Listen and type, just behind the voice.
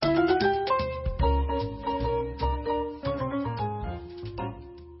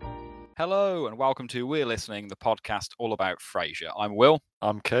Hello and welcome to We're Listening, the podcast all about Frasier. I'm Will,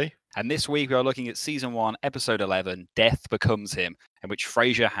 I'm Key. and this week we are looking at Season 1, Episode 11, Death Becomes Him, in which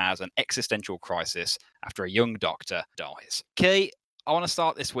Frasier has an existential crisis after a young doctor dies. Key, I want to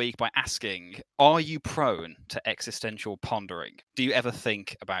start this week by asking, are you prone to existential pondering? Do you ever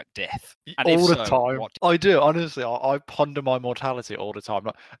think about death? And All if the so, time. what? I do, honestly. I ponder my mortality all the time.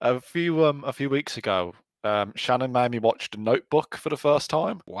 Like, a few weeks ago, Shannon made me watch The Notebook for the first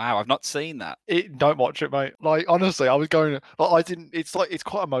time. Wow, I've not seen that. Don't watch it, mate. Like, honestly, I was going. Like, I didn't. It's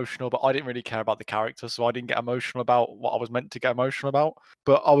quite emotional, but I didn't really care about the character, so I didn't get emotional about what I was meant to get emotional about.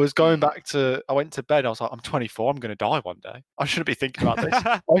 But I was going back to. I went to bed. I was like, I'm 24. I'm going to die one day. I shouldn't be thinking about this.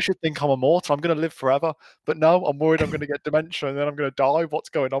 I should think I'm immortal. I'm going to live forever. But no, I'm worried I'm going to get dementia and then I'm going to die. What's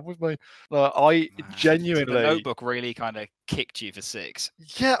going on with me? I genuinely. So the Notebook really kind of kicked you for six.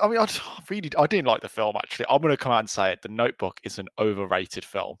 Yeah, I mean, I didn't like the film. Actually, I'm going to come out and say it. The Notebook is an overrated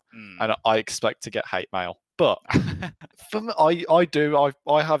film, and I expect to get hate mail. But for me,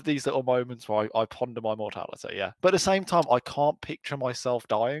 I have these little moments where I ponder my mortality. Yeah, but at the same time, I can't picture myself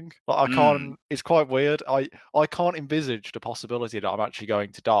dying. Like I can't. It's quite weird. I can't envisage the possibility that I'm actually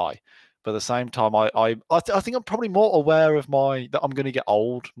going to die. But at the same time, I think I'm probably more aware of that I'm going to get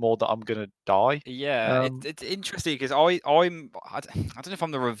old more that I'm going to die. Yeah, it's interesting because I don't know if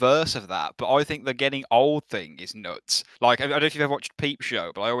I'm the reverse of that, but I think the getting old thing is nuts. Like I don't know if you've ever watched Peep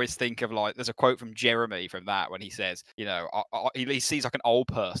Show, but I always think of like there's a quote from Jeremy from that when he says, you know, he sees like an old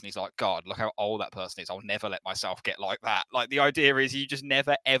person, he's like, God, look how old that person is. I'll never let myself get like that. Like the idea is you just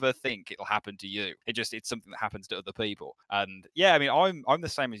never ever think it'll happen to you. It's something that happens to other people. And yeah, I mean, I'm the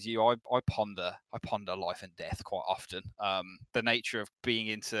same as you. I ponder life and death quite often. The nature of being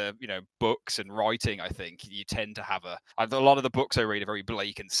into books and writing, I think you tend to have a lot of the books I read are very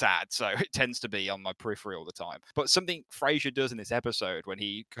bleak and sad, so it tends to be on my periphery all the time. But something Frasier does in this episode when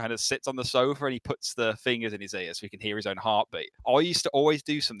he kind of sits on the sofa and he puts the fingers in his ears so he can hear his own heartbeat. I used to always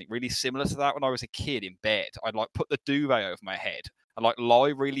do something really similar to that when I was a kid in bed. I'd like put the duvet over my head and like lie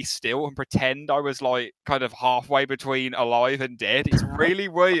really still and pretend I was like kind of halfway between alive and dead. It's really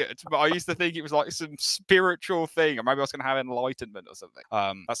weird, but I used to think it was like some spiritual thing, or maybe I was going to have enlightenment or something.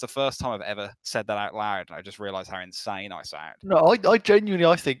 That's the first time I've ever said that out loud, and I just realised how insane I sound. No, I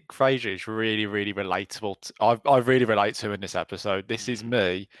genuinely think Frasier is really, really relatable. I really relate to him in this episode. This is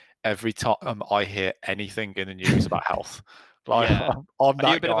me every time I hear anything in the news about health. Like Yeah. I'm Are you a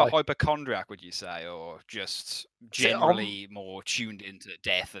that bit guy. of a hypochondriac, would you say, or just generally more tuned into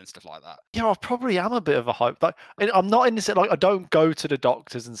death and stuff like that? Yeah, I probably am a bit of a hype. Like, I'm not in this. Like, I don't go to the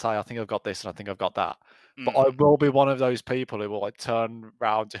doctors and say, "I think I've got this and I think I've got that." But I will be one of those people who will like turn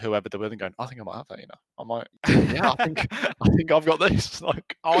around to whoever they're with and go, "I think I might have that." I might. Yeah, I think I've got this.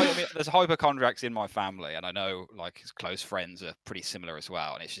 Like, I mean, there's hypochondriacs in my family, and I know like his close friends are pretty similar as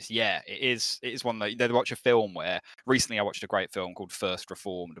well. And it's just, yeah, it is one that they watch a film where recently I watched a great film called First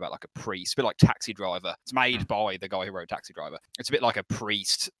Reformed about like a priest, a bit like Taxi Driver. It's made by the guy who wrote Taxi Driver. It's a bit like a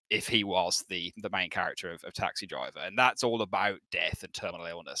priest if he was the main character of Taxi Driver, and that's all about death and terminal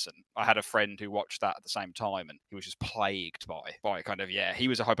illness. And I had a friend who watched that at the same time, and he was just plagued by kind of, yeah, he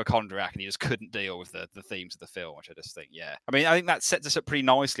was a hypochondriac and he just couldn't deal with the themes of the film, which I just think, yeah, I mean, I think that sets us up pretty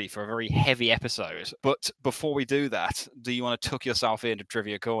nicely for a very heavy episode. But before we do that, do you want to tuck yourself into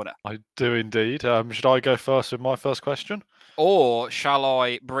Trivia Corner? I do indeed. Should I go first with my first question? Or shall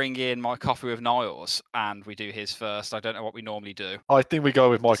I bring in my coffee with Niles and we do his first? I don't know what we normally do. I think we go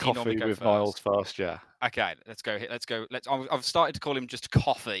with my Does he normally coffee go with first? Niles first. Yeah. Okay, let's go. I've started to call him just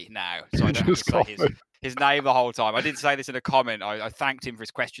Coffee now, so I don't have Just to say coffee. his name the whole time. I did say this in a comment. I thanked him for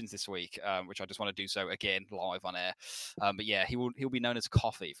his questions this week, which I just want to do so again live on air. But yeah, he'll be known as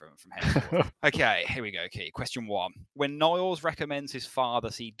Coffee from henceforth. Okay, here we go. Okay, question 1. When Niles recommends his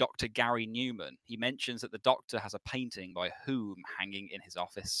father see Dr. Gary Newman, he mentions that the doctor has a painting by whom hanging in his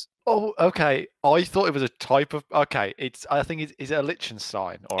office. Oh, okay. I thought it was a type of. Okay, I think is it a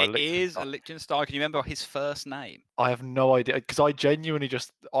Liechtenstein or It is a Liechtenstein. Can you remember his first name? I have no idea because I genuinely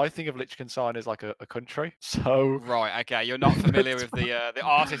I think of Liechtenstein as like a country. So right, okay, you're not familiar with the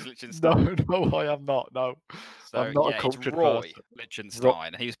artist Liechtenstein. No, I am not. No, So I'm not yeah, a cultured it's Roy person.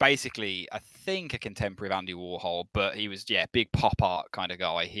 Lichtenstein. He was basically, I think, a contemporary of Andy Warhol, but he was big pop art kind of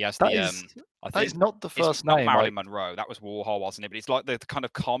guy. He has That is not the first not name. Marilyn Monroe. That was Warhol, wasn't it? But it's like the kind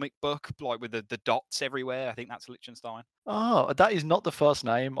of comic book, like with the dots everywhere. I think that's Lichtenstein. Oh, that is not the first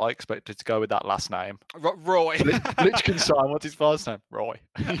name. I expected to go with that last name. Roy. Lichtenstein. What's his first name? Roy.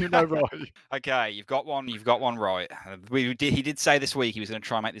 You know Roy. Okay, you've got one right. He did say this week he was going to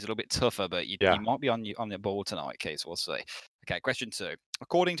try and make this a little bit tougher, but you might be on your ball tonight, Keith. We'll see. Okay, question 2.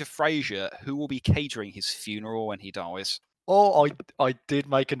 According to Frasier, who will be catering his funeral when he dies? Oh, I did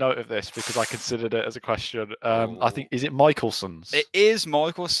make a note of this because I considered it as a question. I think, is it Michelson's? It is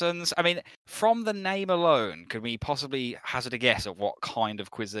Michelson's. I mean, from the name alone, could we possibly hazard a guess at what kind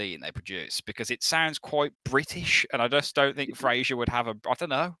of cuisine they produce? Because it sounds quite British, and I just don't think Frasier would have a. I don't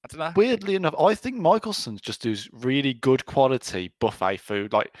know. Weirdly enough, I think Michelson's just does really good quality buffet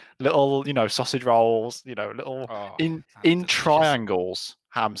food, like little, sausage rolls, little in triangles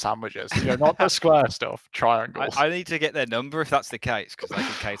ham sandwiches. Not the square stuff, triangles. I need to get their number if that's the case, because they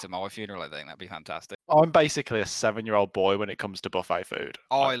can cater my funeral. I think that'd be fantastic. I'm basically a 7-year-old boy when it comes to buffet food.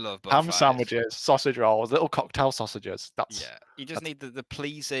 I love buffets. Ham sandwiches, sausage rolls, little cocktail sausages. You just need the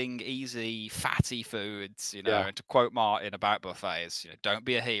pleasing, easy, fatty foods, And to quote Martin about buffets, don't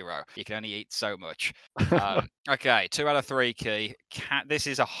be a hero. You can only eat so much. Okay, 2 out of 3, Key. This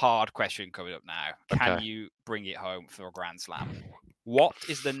is a hard question coming up now. Can you bring it home for a Grand Slam? What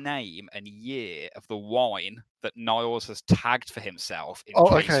is the name and year of the wine that Niles has tagged for himself in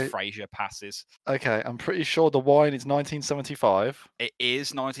case Frasier passes? Okay, I'm pretty sure the wine is 1975. It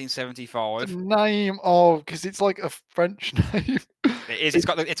is 1975. The name, because it's like a French name. It is. It's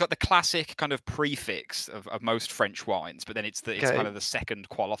got the classic kind of prefix of most French wines, but then it's kind of the second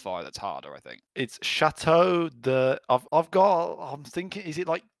qualifier that's harder, I think. It's Chateau de. I'm thinking, is it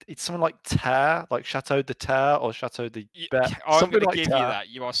like it's something like Terre, like Chateau de Terre or Chateau de. I'm going to give you that.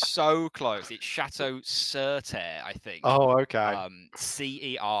 You are so close. It's Chateau Certaire, I think. Oh, okay.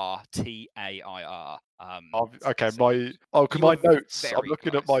 Certair. Okay, my notes. I'm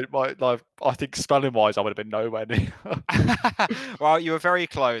looking at my I think spelling wise, I would have been nowhere near. Well, you were very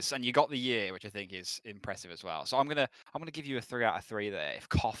close, and you got the year, which I think is impressive as well. So I'm gonna give you a 3 out of 3 there, if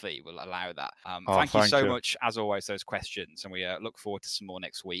coffee will allow that. Thank you so much, as always, those questions, and we look forward to some more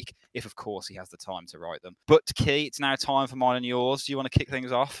next week, if of course he has the time to write them. But Key, it's now time for mine and yours. Do you want to kick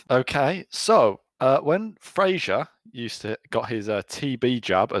things off? Okay, so when Frasier got his TB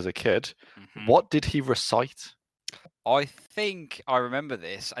jab as a kid, what did he recite? I think I remember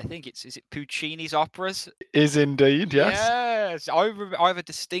this. I think is it Puccini's operas? It is indeed, yes. Yes, I have a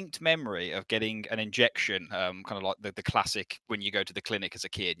distinct memory of getting an injection, kind of like the classic when you go to the clinic as a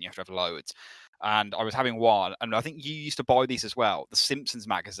kid and you have to have loads. And I was having one, and I think you used to buy these as well, the Simpsons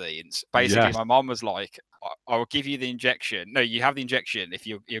magazines. Basically, My mom was like, I will give you the injection. No, you have the injection. If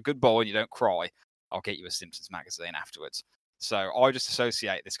you're a good boy and you don't cry, I'll get you a Simpsons magazine afterwards. So I just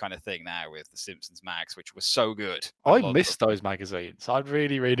associate this kind of thing now with the Simpsons mags, which was so good. I missed those magazines. I'd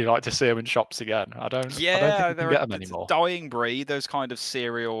really, really like to see them in shops again. I don't think you can get them anymore. Dying breed, those kind of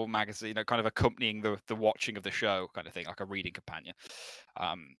serial magazine, kind of accompanying the watching of the show kind of thing, like a reading companion.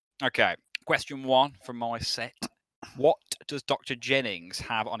 Okay, question 1 from my set. What does Dr. Jennings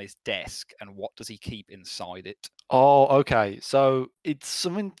have on his desk, and what does he keep inside it? Oh, okay. So it's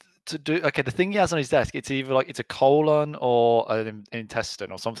something to do. Okay, the thing he has on his desk, it's either like it's a colon or an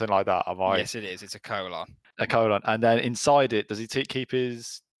intestine or something like that. Yes, it is. It's a colon. A colon, and then inside it, does he keep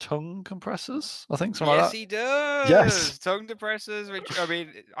his tongue compressors? I think something like that. Yes, he does. Yes, tongue compressors. Which I mean,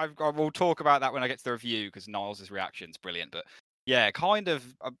 I will talk about that when I get to the review because Niles' reaction's brilliant. But yeah, kind of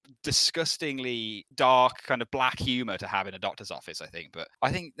a disgustingly dark, kind of black humor to have in a doctor's office, I think. But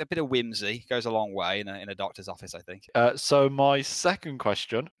I think a bit of whimsy goes a long way in a doctor's office, I think. So my second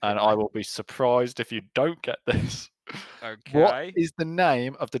question, and I will be surprised if you don't get this. Okay. What is the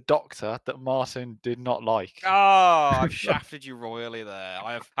name of the doctor that Martin did not like? Oh, I've shafted you royally there.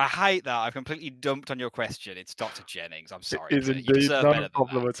 I hate that. I've completely dumped on your question. It's Dr. Jennings. I'm sorry. It is indeed not a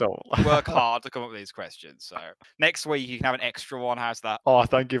problem at all. Work hard to come up with these questions. So next week you can have an extra one. How's that? Oh,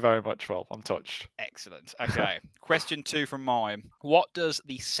 thank you very much, Will. I'm touched. Excellent. Okay. Question 2 from mine. What does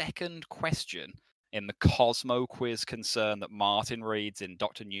the second question in the Cosmo quiz concern that Martin reads in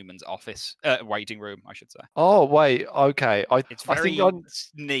Dr. Newman's office, waiting room, I should say? Oh, wait. Okay. It's very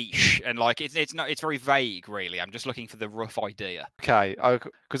niche and it's very vague, really. I'm just looking for the rough idea. Okay.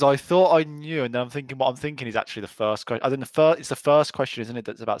 Because I thought I knew, and then what I'm thinking is actually the first question. I think it's the first question, isn't it?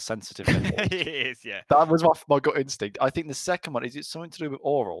 That's about sensitive. It is, yeah. That was my gut instinct. I think the second one, is it something to do with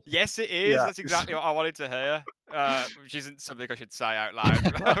oral? Yes, it is. Yeah. That's exactly what I wanted to hear. Which isn't something I should say out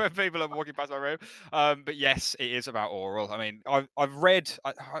loud when people are walking past my room. But yes, it is about oral. I mean, I've read.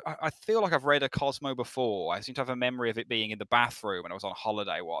 I feel like I've read a Cosmo before. I seem to have a memory of it being in the bathroom when I was on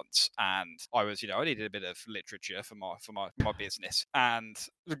holiday once, and I was, I needed a bit of literature for my business, and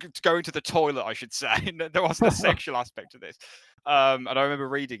going to the toilet, I should say. There wasn't a sexual aspect to this. And I remember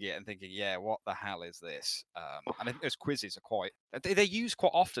reading it and thinking, yeah, what the hell is this? And I think those quizzes are they're used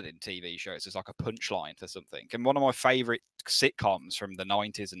quite often in TV shows as like a punchline to something. And one of my favorite sitcoms from the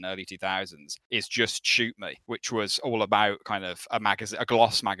 90s and early 2000s is Just Shoot Me, which was all about kind of a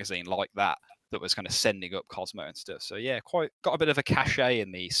gloss magazine like that. that was kind of sending up Cosmo and stuff. So yeah, quite got a bit of a cachet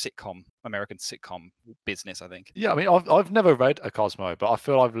in the American sitcom business, I think. Yeah, I mean, I've never read a Cosmo, but I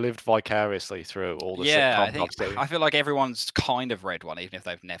feel I've lived vicariously through all the Yeah, I sitcoms think I've seen. I feel like everyone's kind of read one, even if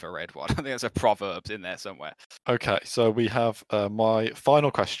they've never read one. I think there's a proverb in there somewhere. Okay, so we have my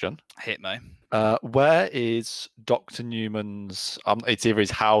final question. Hit me. Where is Dr. Newman's? It's either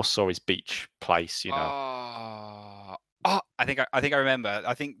his house or his beach place. You know. I think I remember.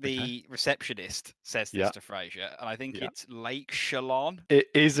 I think the receptionist says this Yeah. to Frasier, and I think Yeah. it's Lake Shalon. It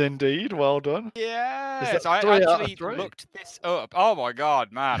is indeed. Well done. Yes, that I 3 out of actually 3? looked this up. Oh my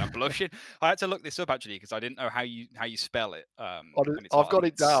god, man, I'm blushing. I had to look this up actually because I didn't know how you spell it. And it's I've got I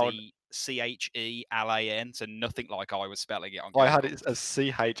it think down. Chelan, so nothing like I was spelling it on I Google. had it as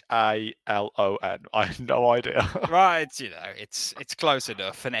Chalon. I have no idea. Right, it's close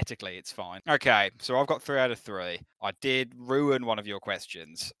enough. Phonetically, it's fine. Okay, so I've got 3 out of 3. I did ruin one of your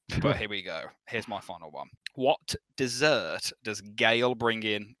questions, but here we go. Here's my final one. What dessert does Gale bring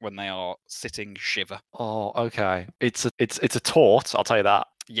in when they are sitting shiver? Oh, okay. It's a tort. I'll tell you that.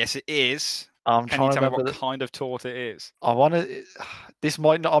 Yes, it is. I'm Can trying you to tell me remember what kind of tort it is? I want to. This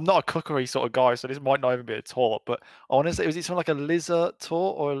might not. I'm not a cookery sort of guy, so this might not even be a tort. But I want to say, was it something like a lizard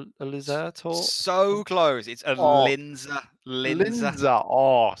tort or a lizard tort? So close. It's a Oh, Linzer. Linzer.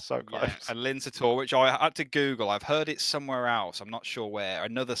 Oh, so close. Yeah, a Linzer tour, which I had to Google. I've heard it somewhere else. I'm not sure where.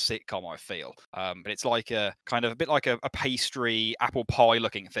 Another sitcom, I feel. But it's like a kind of a bit like a pastry apple pie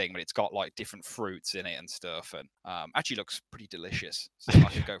looking thing, but it's got like different fruits in it and stuff. And actually looks pretty delicious. So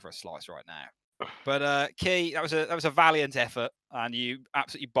I could go for a slice right now. But Key, that was a valiant effort, and you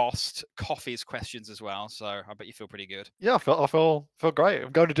absolutely bossed Coffee's questions as well. So I bet you feel pretty good. Yeah, I feel great.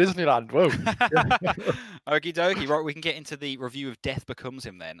 I'm going to Disneyland. Whoa. Okie dokie. Right, we can get into the review of Death Becomes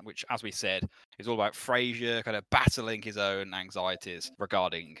Him then, which, as we said, is all about Frasier kind of battling his own anxieties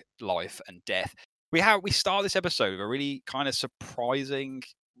regarding life and death. We start this episode with a really kind of surprising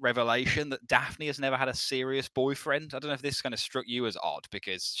revelation that Daphne has never had a serious boyfriend. I don't know if this kind of struck you as odd,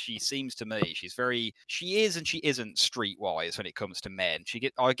 because she seems to me she is and she isn't streetwise when it comes to men.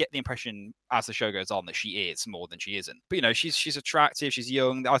 I get the impression as the show goes on that she is more than she isn't. But she's attractive, she's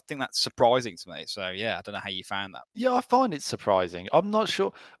young. I think that's surprising to me. So yeah, I don't know how you found that. Yeah, I find it surprising. I'm not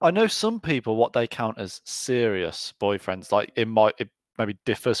sure. I know some people what they count as serious boyfriends. Like it maybe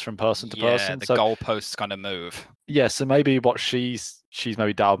differs from person to person. The goalposts kind of move. Yeah, so maybe what she's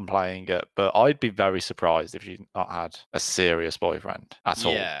maybe downplaying it, but I'd be very surprised if she'd not had a serious boyfriend at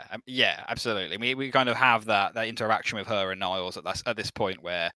all. Yeah, absolutely. We kind of have that interaction with her and Niles at this point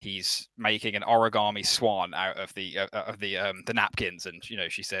where he's making an origami swan out of the napkins, and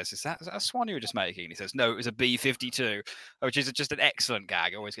she says, "Is that a swan you were just making?" And he says, "No, it was a B-52," which is just an excellent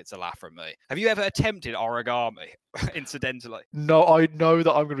gag. It always gets a laugh from me. Have you ever attempted origami? Incidentally, no, I know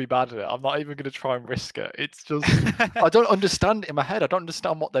that I'm going to be bad at it. I'm not even going to try and risk it. It's just I don't understand it in my head. I don't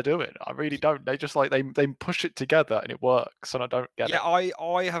understand what they're doing. I really don't. They just like they push it together and it works, and I don't get it.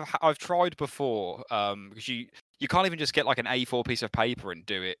 Yeah, I've tried before because you can't even just get like an A4 piece of paper and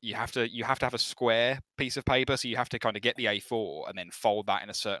do it. You have to have a square piece of paper, so you have to kind of get the A4 and then fold that in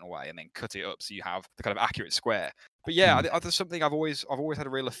a certain way and then cut it up so you have the kind of accurate square. But yeah, there's something I've always had a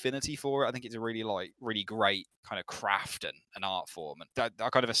real affinity for it. I think it's a really great kind of craft and an art form, and I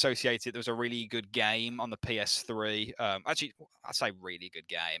kind of associate it. There was a really good game on the PS3. Actually, I say really good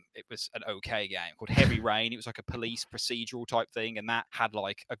game. It was an okay game called Heavy Rain. It was like a police procedural type thing, and that had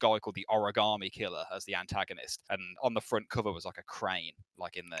like a guy called the Origami Killer as the antagonist. And on the front cover was like a crane,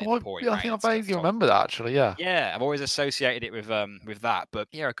 like in the pouring rain. I think I vaguely remember that actually. Yeah. Yeah, I've always associated it with that. But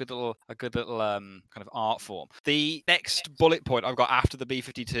yeah, a good little kind of art form. The next bullet point I've got after the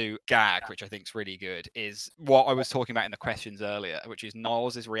B-52 gag, which I think is really good, is what I was talking about in the questions earlier, which is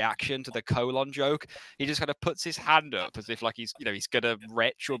Niles' reaction to the colon joke. He just kind of puts his hand up as if like he's gonna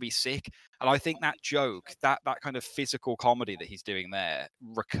retch or be sick. And I think that joke, that kind of physical comedy that he's doing there,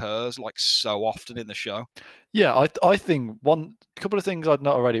 recurs like so often in the show. Yeah, I think one couple of things I'd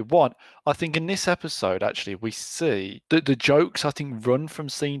not already. One, I think in this episode actually we see the jokes I think run from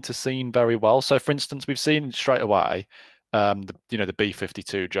scene to scene very well. So for instance, we've seen straight away the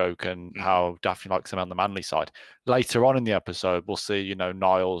B-52 joke and how Daphne likes him on the manly side. Later on in the episode, we'll see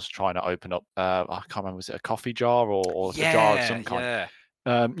Niles trying to open up I can't remember, was it a coffee jar or a jar of some kind.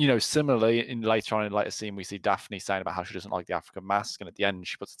 Yeah. Similarly, later on in a later scene, we see Daphne saying about how she doesn't like the African mask, and at the end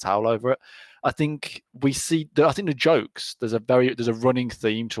she puts a towel over it. I think we see. I think the jokes. There's a running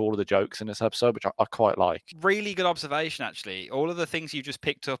theme to all of the jokes in this episode, which I quite like. Really good observation, actually. All of the things you just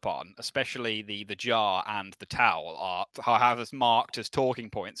picked up on, especially the jar and the towel, I have as marked as talking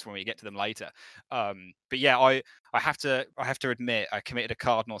points when we get to them later. But yeah, I have to admit I committed a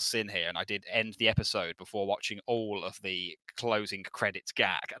cardinal sin here, and I did end the episode before watching all of the closing credits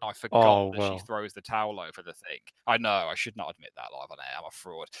gag, and I forgot that she throws the towel over the thing. I know I should not admit that live on air. I'm a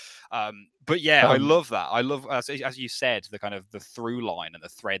fraud. But yeah, I love that. I love, as you said, the kind of the through line and the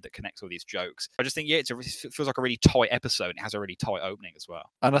thread that connects all these jokes. I just think it feels like a really tight episode. It has a really tight opening as well.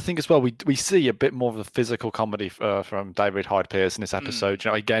 And I think as well we see a bit more of the physical comedy from David Hyde Pierce in this episode.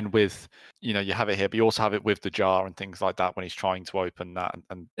 You know, again with you have it here, but you also have it with the jar and things like that when he's trying to open that.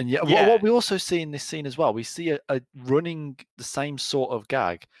 And yeah, what we also see in this scene as well, we see a running the same sort of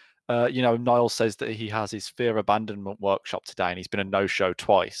gag. Niles says that he has his fear abandonment workshop today, and he's been a no-show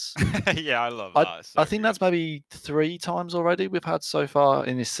twice. Yeah, I love that. I think that's maybe 3 times already we've had so far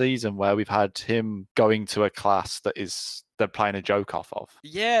in this season where we've had him going to a class that they're playing a joke off of.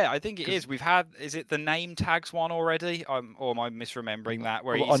 Yeah, I think it is. We've had, is it the name tags one already? Or am I misremembering that?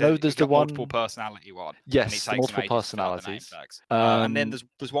 Where I know there's the multiple personality one. Yes, the multiple personalities. And then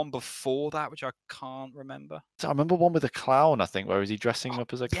there's one before that which I can't remember. I remember one with a clown. I think where is he dressing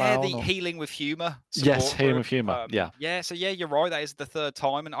up as a clown? Yeah, the healing with humor. Yes, healing with humor. Yeah. Yeah. So yeah, you're right. That is the 3rd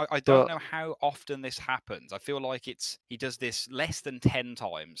time, and I don't know how often this happens. I feel like he does this less than 10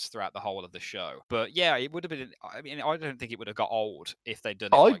 times throughout the whole of the show. But yeah, it would have been. I mean, I don't think it would have got old if they'd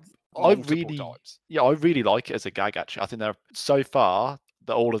done it multiple times. Yeah, I really like it as a gag. Actually, I think they're so far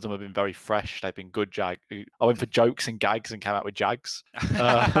that all of them have been very fresh. They've been good I went for jokes and gags and came out with jags.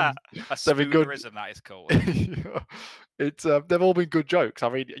 A spoonerism, that is called. It's they've all been good jokes. I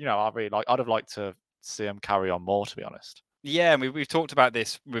really like. I'd have liked to see them carry on more, to be honest. Yeah, and we've talked about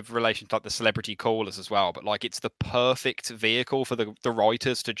this with relation to like the celebrity callers as well, but like it's the perfect vehicle for the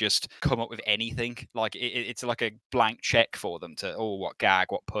writers to just come up with anything. Like it's like a blank check for them to, what gag,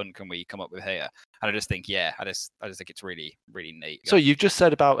 what pun can we come up with here? And I just think, I just think it's really, really neat. So you've just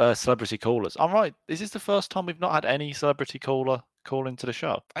said about celebrity callers. I'm right. Is this the first time we've not had any celebrity caller call into the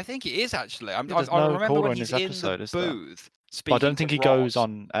show? I think it is actually. I no remember when in he's this episode, in the booth. I don't think he goes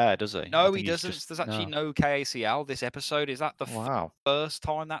on air, does he? No, he doesn't. There's actually no KACL this episode. Is that the first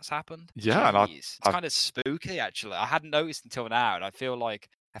time that's happened? Yeah, it's kind of spooky actually. I hadn't noticed until now, and I feel like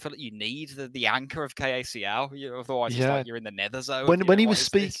you need the anchor of KACL. Otherwise, it's like you're in the nether zone. When he was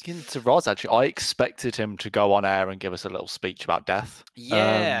speaking to Roz, actually, I expected him to go on air and give us a little speech about death.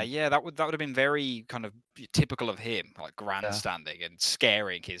 Yeah, that would have been very kind of typical of him, like grandstanding and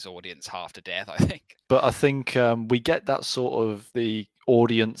scaring his audience half to death, I think. But I think we get that sort of the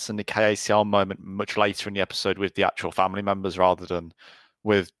audience and the KACL moment much later in the episode with the actual family members rather than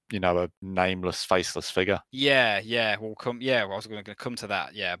with a nameless, faceless figure. Yeah. I was going to come to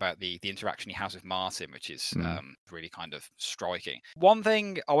that. Yeah, about the interaction he has with Martin, which is really kind of striking. One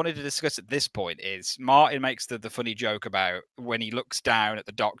thing I wanted to discuss at this point is Martin makes the funny joke about when he looks down at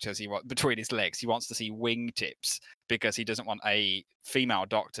the doctor between his legs, he wants to see wingtips because he doesn't want a female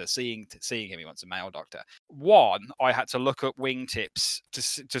doctor seeing him. He wants a male doctor. One, I had to look up wingtips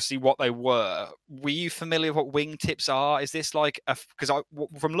to see what they were. Were you familiar with what wingtips are? Is this like because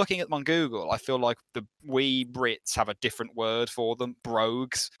from looking at them on Google, I feel like we Brits have a different word for them,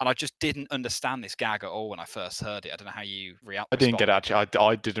 brogues, and I just didn't understand this gag at all when I first heard it. I don't know how you react. I didn't get it, actually.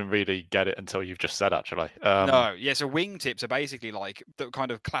 I didn't really get it until you've just said, actually. No, yeah. So wingtips are basically like the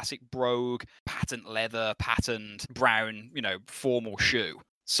kind of classic brogue, patent leather, patterned brown, formal shoe.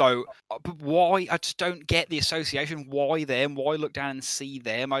 So, but why? I just don't get the association. Why them? Why look down and see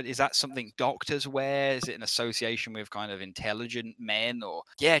them? Is that something doctors wear? Is it an association with kind of intelligent men? Or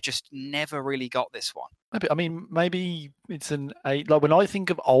just never really got this one. Maybe it's like when I think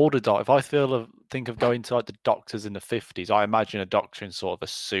of older if I think of going to like the doctors in the 50s, I imagine a doctor in sort of a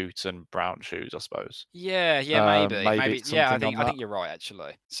suit and brown shoes, I suppose. Yeah, maybe. Yeah, I think you're right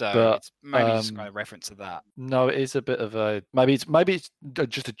actually. So it's maybe just kind of reference to that. No, it is a bit of a maybe it's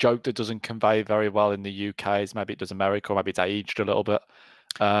just a joke that doesn't convey very well in the UK. Maybe it does America, or maybe it's aged a little bit.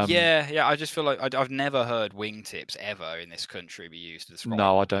 I just feel like I've never heard wingtips ever in this country be used to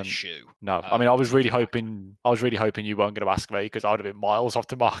describe a shoe. No, I was really hoping you weren't going to ask me because I would have been miles off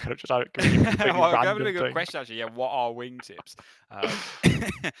the mark. I just don't. That would be a good question actually. Yeah, what are wingtips?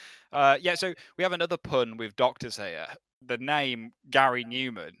 So we have another pun with doctors here. The name Gary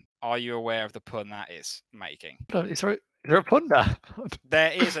Newman. Are you aware of the pun that is making? No, it's Is there a pun there?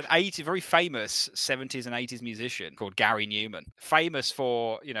 There is an very famous 70s and 80s musician called Gary Newman, famous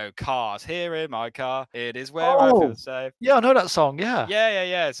for, cars. Here in my car, it is where I feel Oh, safe. yeah, I know that song. Yeah.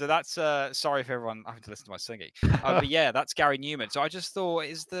 Yeah. So that's sorry for everyone having to listen to my singing. But yeah, that's Gary Newman. So I just thought,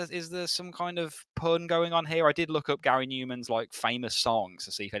 is there some kind of pun going on here? I did look up Gary Newman's like famous songs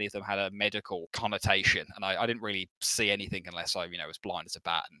to see if any of them had a medical connotation, and I didn't really see anything unless I was blind as a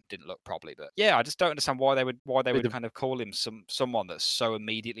bat and didn't look properly. But yeah, I just don't understand why they would kind of call him someone that's so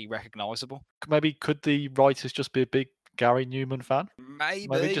immediately recognizable. Maybe could the writers just be a big Gary Newman fan? Maybe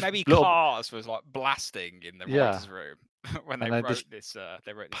little, Cars was like blasting in the yeah, writers' room when and they they're wrote just this.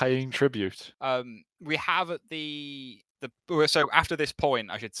 They wrote this paying music. tribute. We have at so after this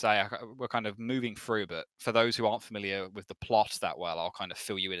point, I should say, we're kind of moving through, but for those who aren't familiar with the plot that well, I'll kind of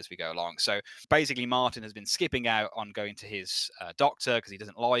fill you in as we go along. So basically, Martin has been skipping out on going to his doctor because he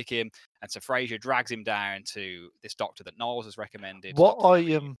doesn't like him, and so Frasier drags him down to this doctor that Niles has recommended. What Dr.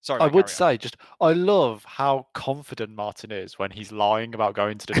 Gary Sorry, I mate, would carry on. say, just I love how confident Martin is when he's lying about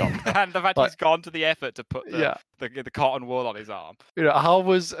going to the doctor. And the fact Like, he's gone to the effort to put yeah, the cotton wool on his arm. how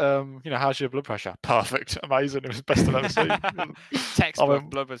was how's your blood pressure? Perfect, amazing. It was the best I've ever seen. Textbook,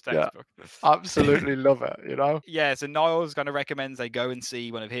 Blubber's Yeah, textbook. absolutely love it. Yeah, so Niles kind of recommends they go and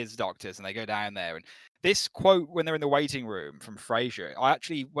see one of his doctors, and they go down there. And this quote, when they're in the waiting room from Frasier,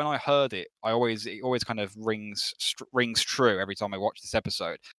 when I heard it, it always kind of rings true every time I watch this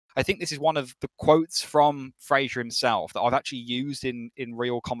episode. I think this is one of the quotes from Frasier himself that I've actually used in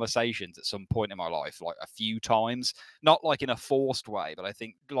real conversations at some point in my life, like a few times, not like in a forced way, but I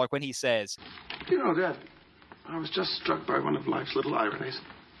think like when he says, Dad, I was just struck by one of life's little ironies.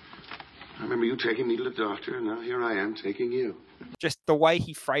 I remember you taking me to the doctor, and now here I am taking you. Just the way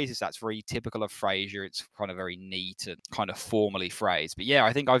he phrases that's very typical of Frasier. It's kind of very neat and kind of formally phrased. But yeah,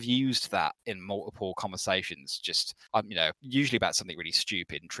 I think I've used that in multiple conversations. Just usually about something really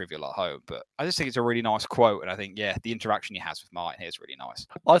stupid and trivial at home. But I just think it's a really nice quote, and I think the interaction he has with Martin here is really nice.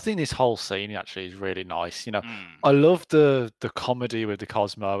 I think this whole scene actually is really nice. I love the comedy with the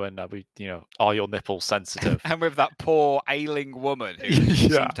Cosmo and are your nipples sensitive? And with that poor ailing woman who Yeah.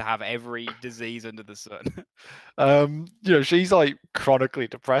 seems to have every disease under the sun. She's like chronically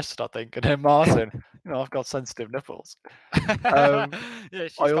depressed, I think, and then Martin, I've got sensitive nipples. Yeah,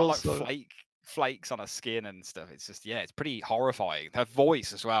 she's got also- like flakes on her skin and stuff. It's just it's pretty horrifying. Her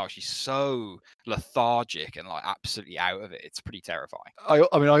voice as well. She's so lethargic and like absolutely out of it. It's pretty terrifying. I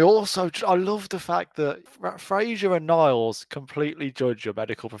love the fact that Frasier and Niles completely judge a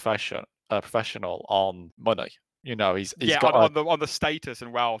medical professional on money. He's got on the status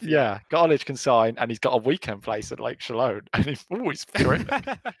and wealth. Yeah, got a Lich consign, and he's got a weekend place at Lake Shalone, and he's always terrific.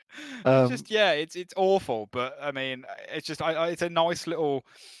 It's awful, but I mean, it's just it's a nice little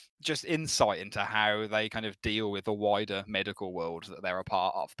just insight into how they kind of deal with the wider medical world that they're a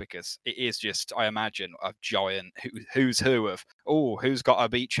part of, because it is just, I imagine, a giant who's who of who's got a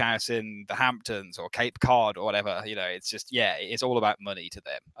beach house in the Hamptons or Cape Cod or whatever. It's just it's all about money to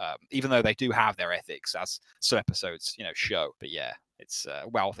them, even though they do have their ethics, as some episodes show. But it's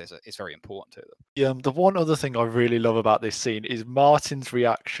wealth is very important to them. Yeah, the one other thing I really love about this scene is Martin's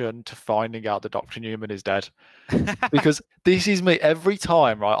reaction to finding out that Dr. Newman is dead. Because this is me every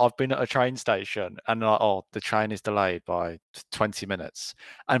time, right? I've been at a train station and like, the train is delayed by 20 minutes.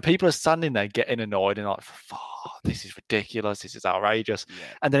 And people are standing there getting annoyed and like, this is ridiculous. This is outrageous. Yeah.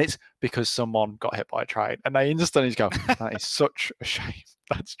 And then it's because someone got hit by a train. And they instantly go, that is such a shame.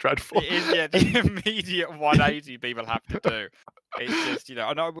 That's dreadful. It is, the immediate 180 people have to do. It's just,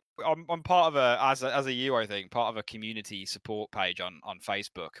 I know I'm part of as a you, I think, part of a community support page on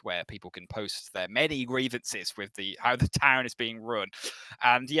Facebook where people can post their many grievances with how the town is being run.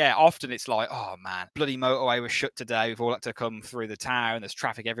 And often it's like, oh man, bloody motorway was shut today. We've all had to come through the town. There's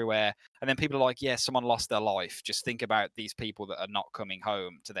traffic everywhere. And then people are like, someone lost their life. Just think about these people that are not coming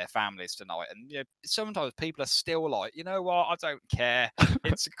home to their families tonight. And sometimes people are still like, you know what? I don't care.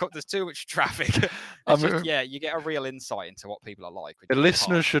 There's too much traffic. You get a real insight into what people are like. The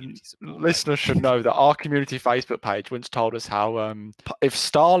listeners should know that our community Facebook page once told us how if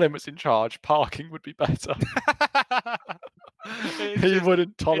Stalin was in charge, parking would be better. He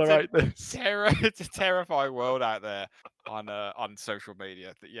wouldn't tolerate this. It's a terrifying world out there on social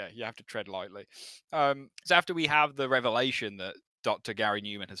media. That you have to tread lightly. So after we have the revelation that Dr. Gary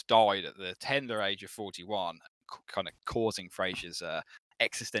Newman has died at the tender age of 41, kind of causing Frasier's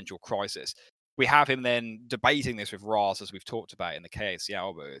existential crisis, we have him then debating this with Roz, as we've talked about in the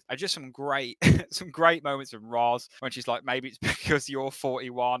KACL booth. And just some great moments from Roz when she's like, maybe it's because you're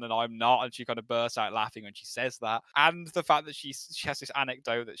 41 and I'm not, and she kind of bursts out laughing when she says that. And the fact that she has this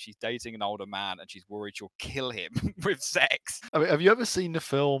anecdote that she's dating an older man and she's worried she'll kill him with sex. I mean, have you ever seen the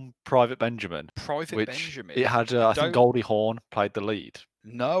film Private Benjamin? Private Benjamin. It had, I think Goldie Hawn played the lead.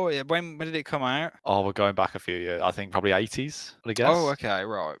 No, when did it come out? Oh, we're going back a few years. I think probably 80s, I guess. Oh, okay,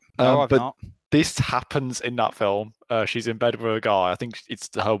 right. No, I've not. This happens in that film. She's in bed with a guy. I think it's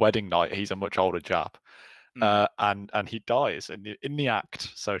her wedding night. He's a much older chap. And he dies in the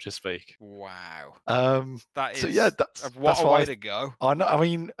act, so to speak. Wow. That is, so yeah, that's a way to go. I know. I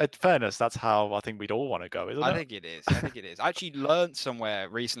mean, in fairness, that's how I think we'd all want to go, isn't it? I think it is. I actually learned somewhere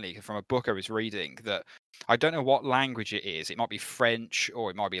recently from a book I was reading that I don't know what language it is. It might be French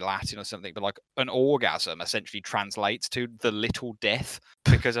or it might be Latin or something, but like an orgasm essentially translates to the little death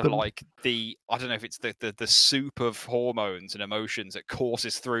because of like I don't know if it's the soup of hormones and emotions that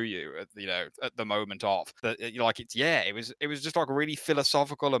courses through you at the moment of that. It was just like really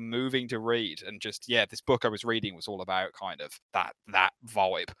philosophical and moving to read, and just this book I was reading was all about kind of that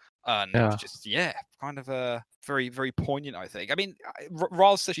vibe. And it was just, kind of very, very poignant, I think. I mean,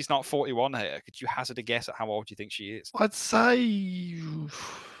 Roz says she's not 41 here. Could you hazard a guess at how old you think she is? I'd say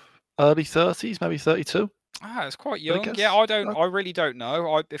early 30s, maybe 32. Ah, it's quite young. Yeah, I really don't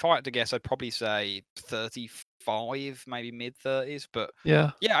know. If I had to guess, I'd probably say 35, maybe mid 30s. But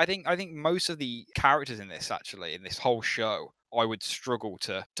yeah, I think most of the characters in this whole show, I would struggle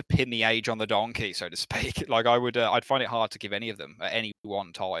to pin the age on the donkey, so to speak. Like I'd find it hard to give any of them at any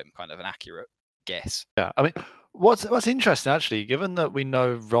one time kind of an accurate guess. Yeah, I mean, what's interesting actually, given that we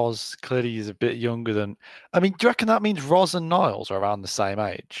know Roz clearly is a bit younger than, I mean, do you reckon that means Roz and Niles are around the same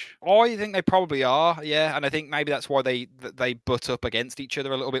age? I think they probably are, yeah, and I think maybe that's why they butt up against each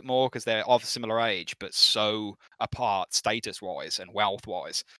other a little bit more, because they're of a similar age but so apart status-wise and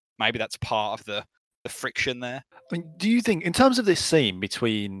wealth-wise. Maybe that's part of the friction there. I mean, do you think, in terms of this scene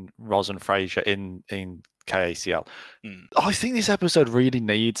between Roz and Frasier in KACL, I think this episode really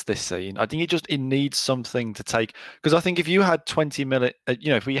needs this scene. I think it needs something to take, because I think if you had 20 minutes,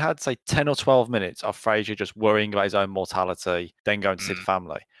 if we had say 10 or 12 minutes of Frasier just worrying about his own mortality, then going to see the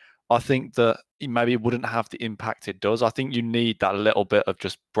family, I think that maybe it wouldn't have the impact it does. I think you need that little bit of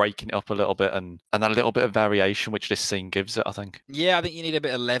just breaking it up a little bit and that little bit of variation which this scene gives it, I think. Yeah, I think you need a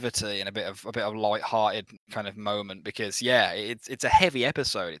bit of levity and a bit of light-hearted kind of moment, because it's a heavy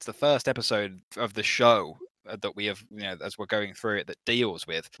episode. It's the first episode of the show that we have, as we're going through it, that deals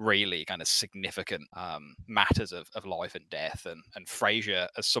with really kind of significant matters of life and death. And Frasier,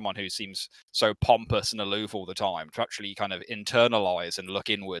 as someone who seems so pompous and aloof all the time, to actually kind of internalize and look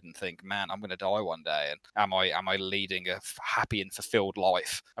inward and think, man, I'm going to die one day, and am I leading a happy and fulfilled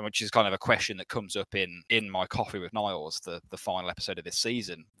life? And which is kind of a question that comes up in My Coffee with Niles, the final episode of this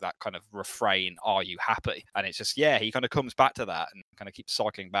season, that kind of refrain, are you happy? And it's just, he kind of comes back to that and kind of keeps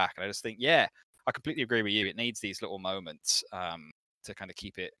cycling back. And I just think, I completely agree with you. It needs these little moments to kind of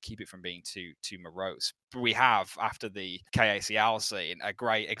keep it from being too morose. But we have, after the KACL scene, a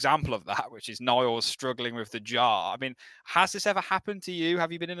great example of that, which is Niles struggling with the jar. I mean, has this ever happened to you?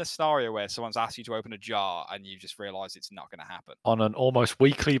 Have you been in a scenario where someone's asked you to open a jar and you just realise it's not going to happen? On an almost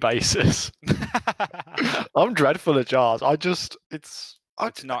weekly basis. I'm dreadful at jars. It's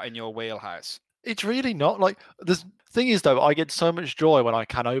not in your wheelhouse. It's really not. Like, the thing is, though, I get so much joy when I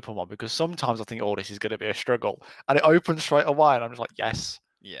can open one, because sometimes I think, this is going to be a struggle, and it opens straight away, and I'm just like, yes.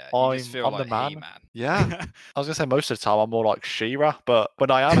 Yeah, you just feel like the man. He-Man. Yeah. I was going to say most of the time I'm more like She-Ra, but when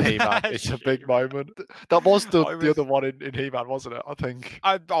I am He-Man, it's a big moment. That was the other one in He-Man, wasn't it? I think.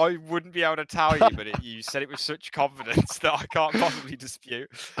 I wouldn't be able to tell you, but you said it with such confidence that I can't possibly dispute.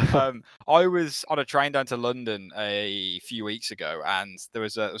 I was on a train down to London a few weeks ago, and there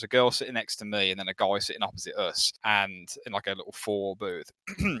was a girl sitting next to me and then a guy sitting opposite us, and in like a little four booth.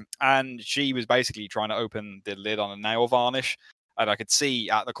 And she was basically trying to open the lid on a nail varnish. And I could see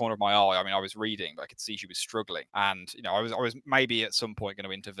at the corner of my eye, I mean, I was reading, but I could see she was struggling. And, I was maybe at some point going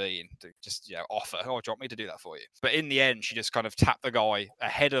to intervene to just, offer, do you want me to do that for you? But in the end, she just kind of tapped the guy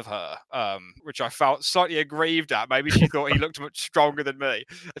ahead of her, which I felt slightly aggrieved at. Maybe she thought he looked much stronger than me.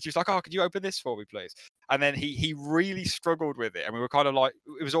 And she was like, could you open this for me, please? And then he really struggled with it. And we were kind of like,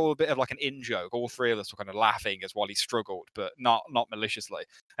 it was all a bit of like an in-joke. All three of us were kind of laughing while he struggled, but not maliciously.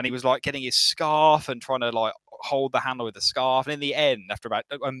 And he was like getting his scarf and trying to like hold the handle with the scarf. And in the end, after about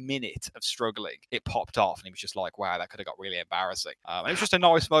a minute of struggling, it popped off. And he was just like, wow, that could have got really embarrassing. And it was just a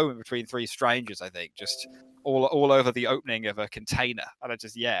nice moment between three strangers, I think. Just all over the opening of a container, and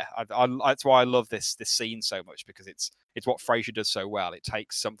that's why I love this scene so much, because it's what Frasier does so well. It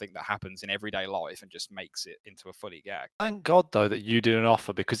takes something that happens in everyday life and just makes it into a funny gag. Thank God, though, that you didn't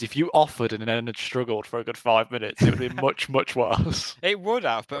offer, because if you offered and then had struggled for a good 5 minutes, it would have been much, much worse. It would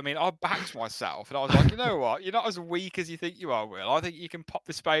have, but I mean, I backed myself, and I was like, you know what? You're not as weak as you think you are, Will. I think you can pop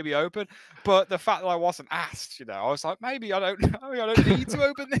this baby open. But the fact that I wasn't asked, I was like, maybe I don't need to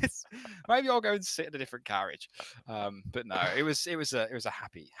open this. Maybe I'll go and sit in a different carriage. But no, it was a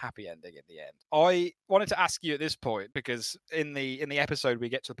happy ending in the end. I wanted to ask you at this point, because in the episode we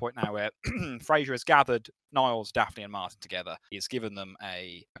get to the point now where Frasier has gathered Niles, Daphne, and Martin together. He has given them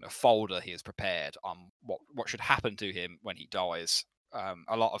a kind of folder he has prepared on what should happen to him when he dies.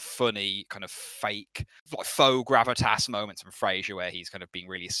 A lot of funny kind of fake, like faux gravitas moments from Frasier where he's kind of being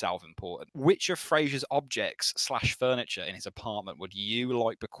really self-important. Which of Frasier's objects / furniture in his apartment would you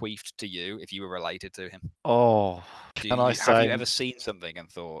like bequeathed to you if you were related to him? Oh, Have you ever seen something and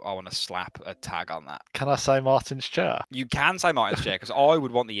thought, I want to slap a tag on that? Can I say Martin's chair? You can say Martin's chair, because I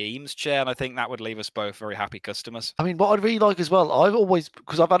would want the Eames chair, and I think that would leave us both very happy customers. I mean, what I'd really like as well,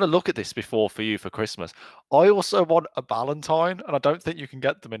 because I've had a look at this before for you for Christmas, I also want a Ballantine, and I don't think you can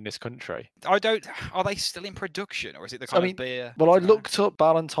get them in this country. Are they still in production, or is it the kind of beer? Well, I looked up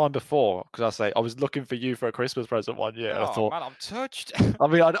Ballantine before, because I was looking for you for a Christmas present one year, and I thought, man, I'm touched. I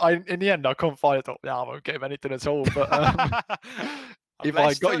mean, I in the end, I couldn't find it. I thought, yeah, I won't get him anything at all. But if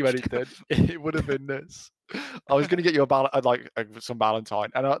I got you anything, it would have been this. I was going to get you some Ballantine,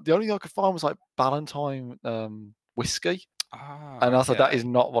 and the only thing I could find was like Ballantine whiskey. And I thought that is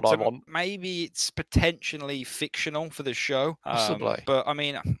not what I want. Maybe it's potentially fictional for the show. Possibly. But I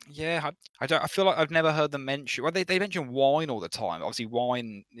mean, yeah, I feel like I've never heard them mention. Well, they mention wine all the time. Obviously,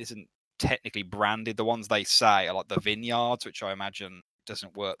 wine isn't technically branded. The ones they say are like the vineyards, which I imagine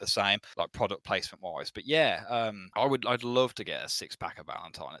doesn't work the same, like product placement wise. But yeah, I'd love to get a 6-pack of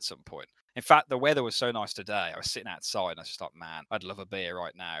Ballantine at some point. In fact, the weather was so nice today. I was sitting outside and I was just like, man, I'd love a beer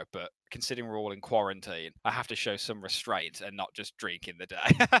right now. But considering we're all in quarantine, I have to show some restraint and not just drink in the day.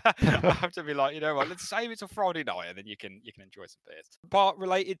 I have to be like, you know what, let's save it till Friday night, and then you can enjoy some beers. Part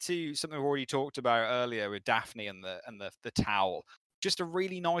related to something we already talked about earlier with Daphne and the towel. Just a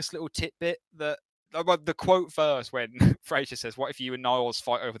really nice little tidbit that. The quote first when Frasier says, "What if you and Niles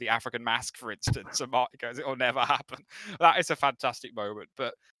fight over the African mask, for instance?" And Martin goes, "It'll never happen." That is a fantastic moment.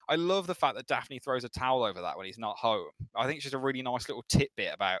 But I love the fact that Daphne throws a towel over that when he's not home. I think it's just a really nice little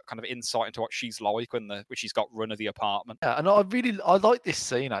tidbit about kind of insight into what she's like when she's got run of the apartment. Yeah, and I like this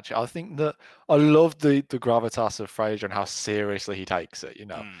scene actually. I think that I love the gravitas of Frasier and how seriously he takes it.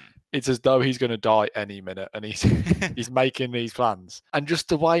 It's as though he's going to die any minute, and he's making these plans, and just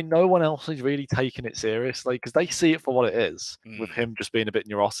the way no one else is really taking it seriously, because they see it for what it is, with him just being a bit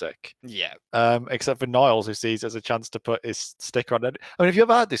neurotic. Yeah. Except for Niles, who sees it as a chance to put his sticker on it. I mean, have you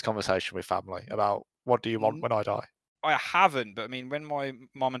ever had this conversation with family about what do you want when I die? I haven't, but I mean, when my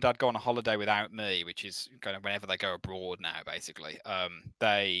mom and dad go on a holiday without me, which is kind of whenever they go abroad now, basically,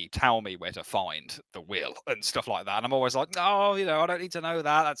 they tell me where to find the will and stuff like that. And I'm always like, no, I don't need to know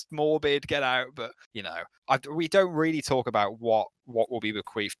that. That's morbid. Get out. But we don't really talk about what will be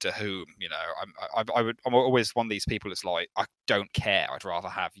bequeathed to whom. I'm always one of these people that's like, I don't care. I'd rather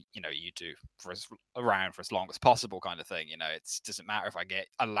have you two around for as long as possible, kind of thing. It doesn't matter if I get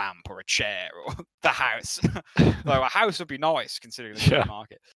a lamp or a chair or the house. Though a house would be nice considering the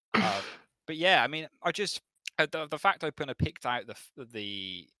market. But yeah, I mean, I just the fact I kind of picked out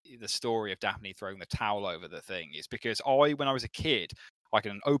the story of Daphne throwing the towel over the thing is because when I was a kid, I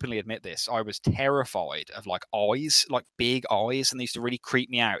can openly admit this, I was terrified of like eyes, like big eyes, and they used to really creep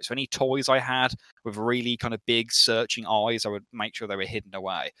me out. So any toys I had with really kind of big searching eyes, I would make sure they were hidden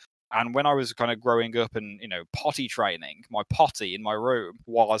away. And when I was kind of growing up and, potty training, my potty in my room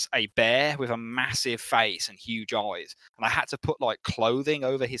was a bear with a massive face and huge eyes. And I had to put like clothing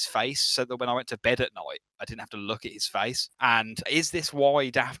over his face so that when I went to bed at night, I didn't have to look at his face. And is this why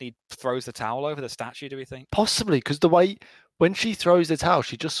Daphne throws the towel over the statue, do we think? Possibly, because the way when she throws the towel,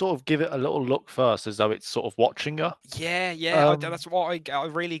 she just sort of give it a little look first as though it's sort of watching her. Yeah. That's what I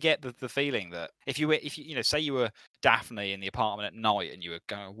really get the feeling that if you say you were Daphne in the apartment at night and you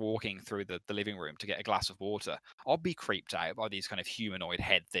were walking through the living room to get a glass of water, I'd be creeped out by these kind of humanoid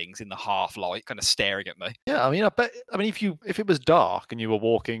head things in the half light kind of staring at me. Yeah, I mean, if it was dark and you were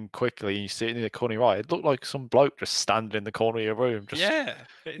walking quickly and you see it in the corner of your eye, it looked like some bloke just standing in the corner of your room, just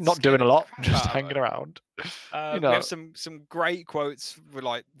not doing a lot, just hanging around. We have some great quotes with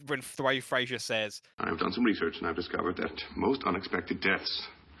like when the way Frasier says, I've done some research and I've discovered that most unexpected deaths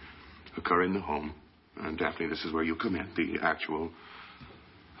occur in the home. And Daphne, this is where you come in, the actual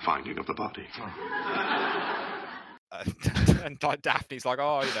finding of the body. And Daphne's like,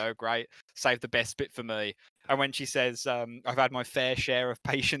 oh, great, save the best bit for me. And when she says, I've had my fair share of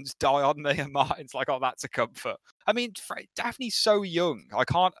patients die on me, and Martin's like, oh, that's a comfort. I mean, Daphne's so young. I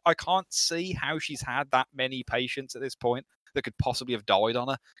can't see how she's had that many patients at this point that could possibly have died on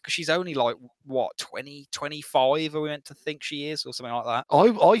her, because she's only like, what, 20, 25 are we meant to think she is, or something like that?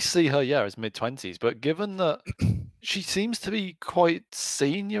 I see her, as mid-20s, but given that she seems to be quite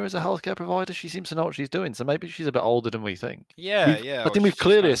senior as a healthcare provider, she seems to know what she's doing, so maybe she's a bit older than we think. Yeah. I think we've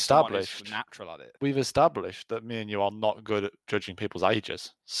clearly established natural at it. We've established that me and you are not good at judging people's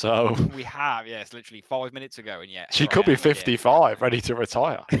ages. So we have, yes, literally 5 minutes ago, and yet she could be 55, ready to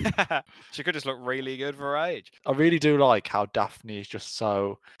retire. She could just look really good for her age. I really do like how Daphne is just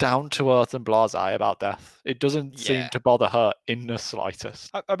so down to earth and blasé about death. It doesn't seem to bother her in the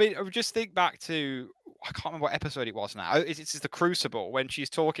slightest. I mean, I would just think back to, I can't remember what episode it was now. It's the Crucible, when she's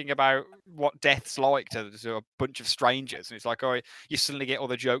talking about what death's like to a bunch of strangers, and it's like, oh, you suddenly get all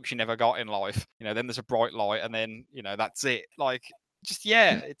the jokes you never got in life. Then there's a bright light, and then that's it. Like, just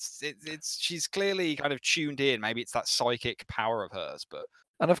it's she's clearly kind of tuned in. Maybe it's that psychic power of hers, but.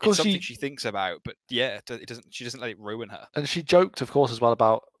 And of course, it's something she thinks about, but it doesn't. She doesn't let it ruin her. And she joked, of course, as well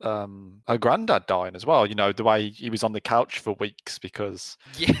about her granddad dying as well. The way he was on the couch for weeks because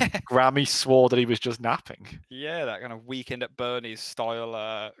Grammy swore that he was just napping. Yeah, that kind of Weekend at Bernie's style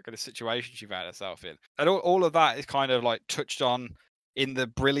kind of situation she found herself in, and all of that is kind of like touched on in the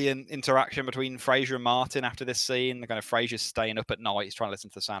brilliant interaction between Frasier and Martin after this scene. The kind of Frasier's staying up at night. He's trying to listen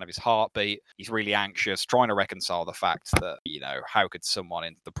to the sound of his heartbeat. He's really anxious, trying to reconcile the fact that, how could someone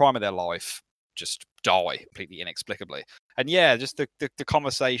in the prime of their life just die completely inexplicably? And just the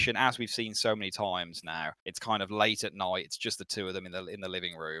conversation, as we've seen so many times now, it's kind of late at night. It's just the two of them in the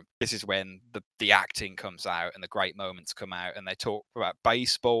living room. This is when the acting comes out and the great moments come out, and they talk about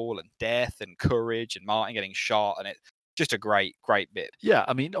baseball and death and courage and Martin getting shot, and it. Just a great bit. Yeah,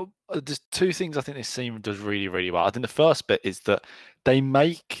 I mean, there's two things I think this scene does really, really well. I think the first bit is that they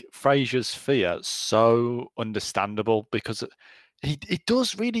make Frasier's fear so understandable, because he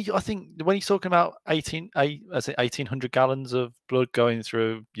does really, I think, when he's talking about 1,800 gallons of blood going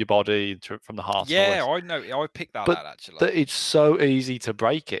through your body from the heart. Yeah, I know. I picked that out, actually. That it's so easy to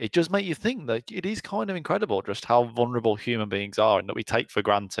break it. It does make you think that it is kind of incredible just how vulnerable human beings are, and that we take for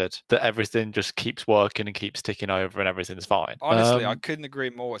granted that everything just keeps working and keeps ticking over and everything's fine. Honestly, I couldn't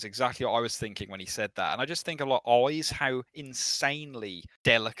agree more. It's exactly what I was thinking when he said that. And I just think a lot of eyes, how insanely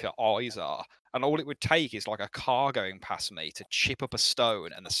delicate eyes are. And all it would take is like a car going past me to chip up a stone,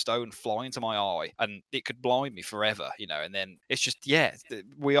 and the stone fly into my eye, and it could blind me forever, and then it's just,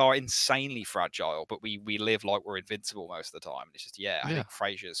 we are insanely fragile, but we live like we're invincible most of the time. It's just, I think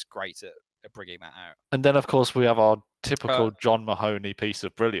Frasier's great at bringing that out. And then, of course, we have our typical John Mahoney piece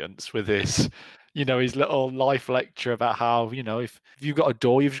of brilliance with his his little life lecture about how, if you've got a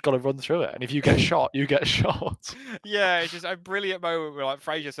door, you've just got to run through it. And if you get shot, you get shot. Yeah, it's just a brilliant moment where, like,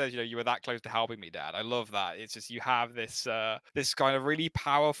 Frasier says, you were that close to helping me, Dad. I love that. It's just, you have this this kind of really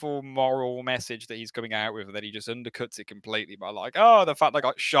powerful moral message that he's coming out with, and then he just undercuts it completely by like, oh, the fact I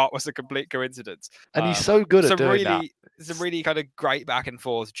got shot was a complete coincidence. And he's so good at doing that. It's a really kind of great back and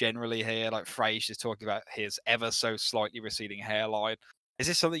forth generally here. Like, Frasier's talking about his ever so slightly receding hairline. Is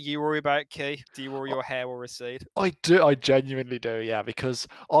this something you worry about, Key? Do you worry your hair will recede? I do. I genuinely do, yeah, because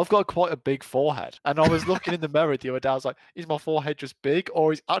I've got quite a big forehead. And I was looking in the mirror the other day, I was like, is my forehead just big?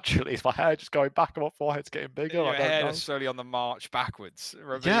 Or is my hair just going back and my forehead's getting bigger? Your hair is slowly on the march backwards,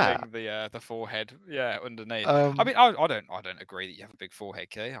 revealing the forehead, underneath. I mean, I don't agree that you have a big forehead,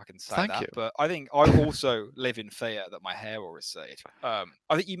 Key. I can say thank that. You. But I think I also live in fear that my hair will recede. I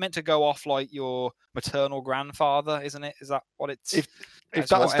think you meant to go off like your maternal grandfather, isn't it? Is that what it's... If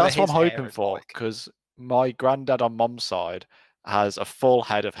that's what I'm hoping for, because my granddad on mum's side has a full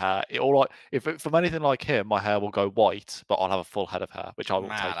head of hair. From anything like him, my hair will go white, but I'll have a full head of hair, which I will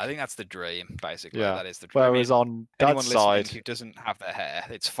take. I think that's the dream, basically. Yeah. That is the dream. Whereas on dad's side, who doesn't have their hair,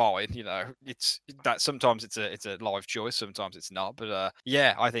 it's fine. It's that sometimes it's a life choice, sometimes it's not. But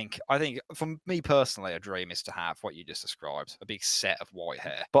I think for me personally, a dream is to have what you just described, a big set of white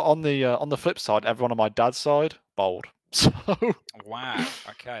hair. But on the flip side, everyone on my dad's side, bald. So wow.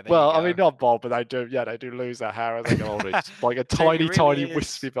 Okay. Well, I mean, not bald, but they do lose their hair as they get older. It's like a tiny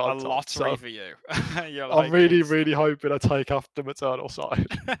wispy bit on top. A lottery for you. I'm really hoping I take after maternal side.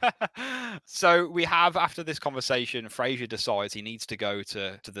 So we have, after this conversation, Frasier decides he needs to go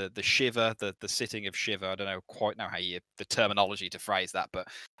to the Shiva, the sitting of Shiva. I don't quite know how the terminology to phrase that, but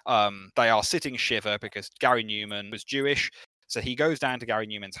they are sitting Shiva because Gary Newman was Jewish. So he goes down to Gary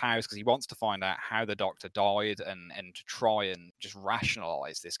Newman's house because he wants to find out how the doctor died and to try and just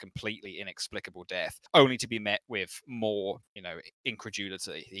rationalize this completely inexplicable death, only to be met with more,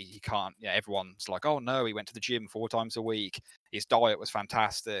 incredulity. He can't, everyone's like, oh no, he went to the gym 4 times a week. His diet was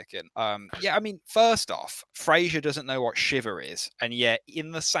fantastic. And first off, Frasier doesn't know what Shiva is. And yet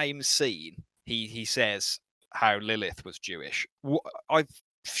in the same scene, he says how Lilith was Jewish.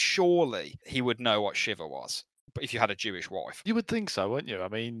 Surely he would know what Shiva was. But if you had a Jewish wife, you would think so, wouldn't you? I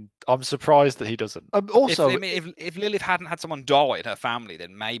mean, I'm surprised that he doesn't. Also, if Lilith hadn't had someone die in her family,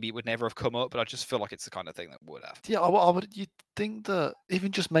 then maybe it would never have come up. But I just feel like it's the kind of thing that would have. Yeah, I would. You'd think that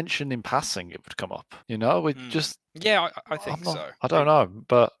even just mentioned in passing, it would come up. Just. Yeah, I think so. I don't know,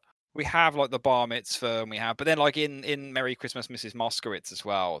 but. We have like the bar mitzvah, and but then like in Merry Christmas, Mrs. Moskowitz as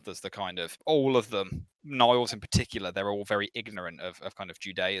well. There's the kind of all of them, Niles in particular. They're all very ignorant of kind of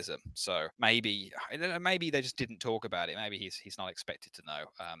Judaism. So maybe they just didn't talk about it. Maybe he's not expected to know.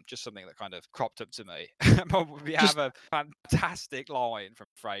 Just something that kind of cropped up to me. We have a fantastic line from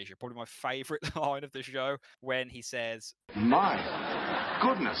Frasier, probably my favourite line of the show, when he says, "My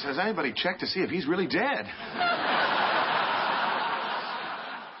goodness, has anybody checked to see if he's really dead?"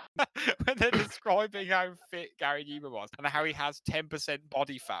 When they're describing how fit Gary Newman was and how he has 10%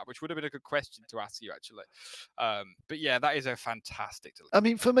 body fat, which would have been a good question to ask you, actually. But yeah, that is a fantastic delivery. I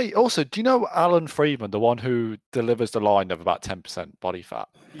mean, for me, also, do you know Alan Freeman, the one who delivers the line of about 10% body fat?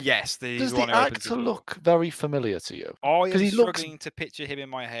 Yes. Does the actor look very familiar to you? I am struggling to picture him in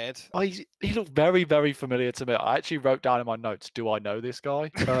my head. He looked very, very familiar to me. I actually wrote down in my notes, do I know this guy?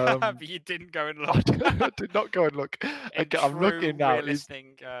 But you didn't go and look. I did not go and look. I'm looking now.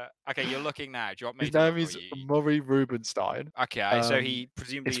 Okay, you're looking now. Do you want me His to name is Murray Rubenstein. Okay, so he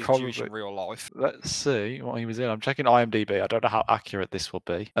presumably is Jewish in real life. Let's see what he was in. I'm checking IMDb. I don't know how accurate this will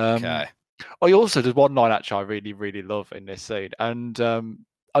be. Okay. I also did one line actually I really, really love in this scene. And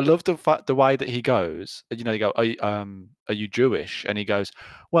I love the way that he goes. You go, are you Jewish? And he goes,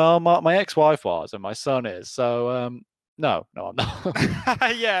 well, my ex-wife was and my son is. So no, I'm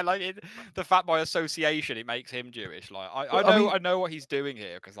not. Yeah, like the fact by association it makes him Jewish. Like I know what he's doing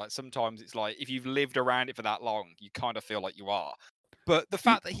here, because like sometimes it's like if you've lived around it for that long, you kind of feel like you are. But the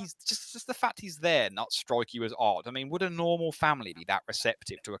fact that he's just the fact he's there not strike you as odd. I mean, would a normal family be that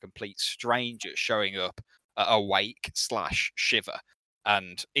receptive to a complete stranger showing up at a wake/shiva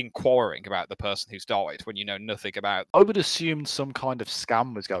and inquiring about the person who's died when you know nothing about them? I would assume some kind of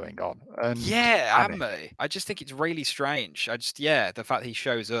scam was going on. I just think it's really strange. The fact that he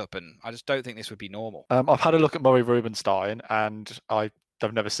shows up, and I just don't think this would be normal. I've had a look at Murray Rubenstein, and I've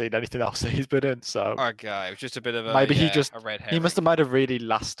never seen anything else that he's been in. So okay, it was just a bit of a maybe a red herring. He must have made a really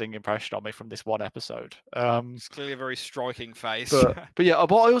lasting impression on me from this one episode. It's clearly a very striking face. But yeah,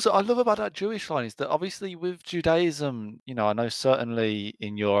 what I love about that Jewish line is that obviously with Judaism, I know certainly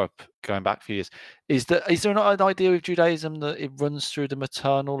in Europe going back a few years, is there not an idea with Judaism that it runs through the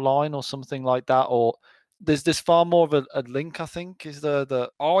maternal line or something like that, or there's far more of a link, I think, is there,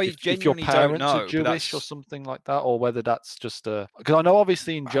 that if your parents are Jewish or something like that, or whether that's just because I know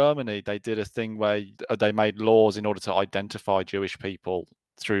obviously in Germany they did a thing where they made laws in order to identify Jewish people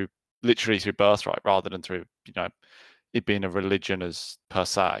literally through birthright rather than through it being a religion as per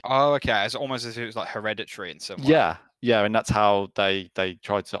se. Oh, okay. It's almost as if it was like hereditary in some way. Yeah, and that's how they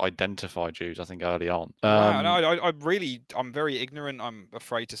tried to identify Jews, I think, early on. Wow, no, I'm very ignorant, I'm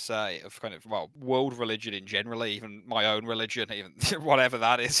afraid to say, of kind of, world religion in general, even my own religion, even whatever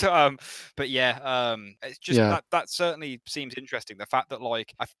that is. But yeah, it's just that certainly seems interesting. The fact that the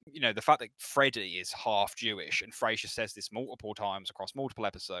fact that Freddy is half Jewish, and Frasier says this multiple times across multiple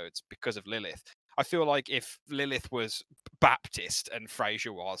episodes because of Lilith. I feel like if Lilith was Baptist and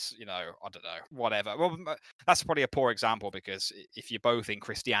Frasier was, I don't know, whatever. Well, that's probably a poor example, because if you're both in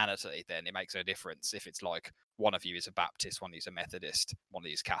Christianity, then it makes no difference if it's like one of you is a Baptist, one of you is a Methodist, one of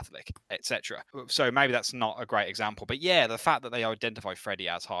you is Catholic, etc. So maybe that's not a great example. But yeah, the fact that they identify Freddy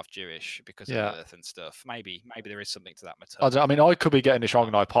as half Jewish because of Lilith and stuff, maybe there is something to that maternal. I mean, I could be getting this wrong,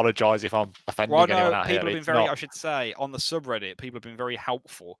 and I apologise if I'm offending anyone out here. People have been I should say, on the subreddit, people have been very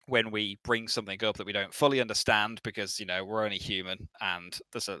helpful when we bring something up that we don't fully understand, because we're only human and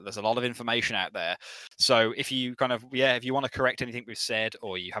there's a lot of information out there. So if you if you want to correct anything we've said,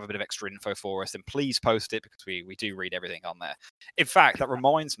 or you have a bit of extra info for us, then please post it, because we do read everything on there. In fact, that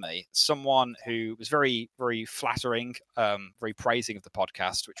reminds me, someone who was very, very flattering, very praising of the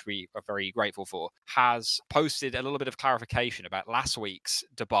podcast, which we are very grateful for, has posted a little bit of clarification about last week's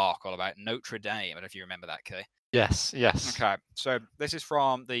debacle about Notre Dame. I don't know if you remember that, Kay. Yes. Okay, so this is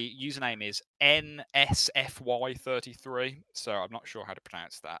from, the username is NSFY33, so I'm not sure how to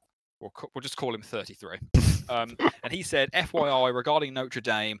pronounce that. We'll just call him 33. And he said, FYI, regarding Notre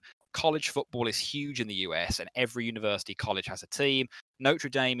Dame, college football is huge in the US and every university college has a team. Notre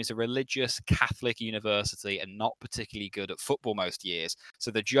Dame is a religious Catholic university and not particularly good at football most years.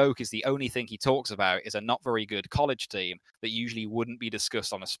 So the joke is the only thing he talks about is a not very good college team that usually wouldn't be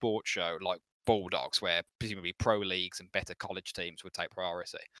discussed on a sports show like Bulldogs, where presumably pro leagues and better college teams would take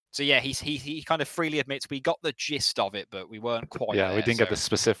priority. So yeah, he kind of freely admits we got the gist of it, but we weren't quite Yeah, there. we didn't get the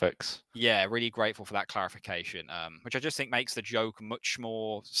specifics. Yeah, really grateful for that clarification, which I just think makes the joke much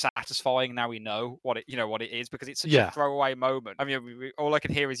more satisfying now we know what it is, because it's such a throwaway moment. I mean, all I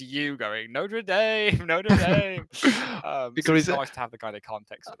can hear is you going Notre Dame, Notre Dame. Because it's nice to have the kind of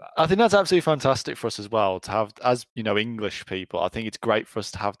context for that. I think that's absolutely fantastic for us as well to have, as English people. I think it's great for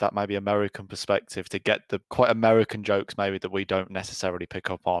us to have that maybe American perspective to get the quite American jokes maybe that we don't necessarily pick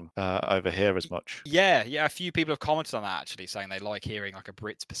up on over here as much. Yeah, a few people have commented on that actually, saying they like hearing like a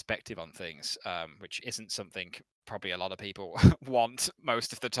Brit's perspective on things, which isn't something probably a lot of people want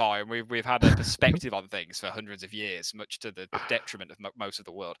most of the time. We've had a perspective on things for hundreds of years, much to the detriment of most of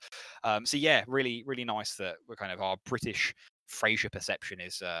the world. So yeah, really, really nice that we're kind of our British Frasier perception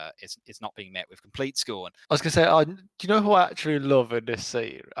is not being met with complete scorn. I was gonna say, do you know who I actually love in this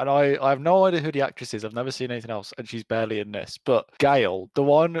scene? And I have no idea who the actress is. I've never seen anything else, and she's barely in this. But Gail, the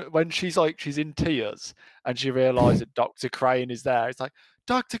one when she's in tears and she realizes that Dr. Crane is there. It's like,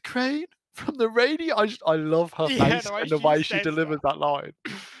 Dr. Crane from the radio. I love her face and the way she delivers that line.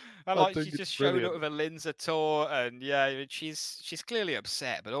 I like she just showed up with a Lindsay tour, and yeah, she's clearly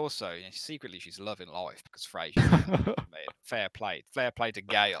upset, but also secretly she's loving life because Frasier. Fair play to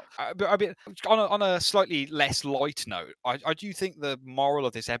Gail. But I mean, on a slightly less light note, I do think the moral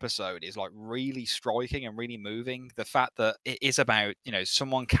of this episode is like really striking and really moving. The fact that it is about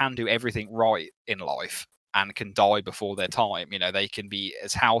someone can do everything right in life and can die before their time. They can be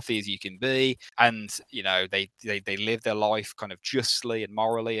as healthy as you can be, and they live their life kind of justly and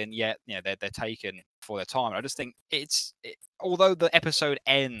morally, and yet they're taken before their time. And I just think although the episode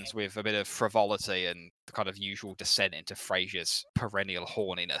ends with a bit of frivolity and the kind of usual descent into Frasier's perennial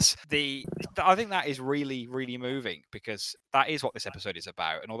horniness, I think that is really, really moving, because that is what this episode is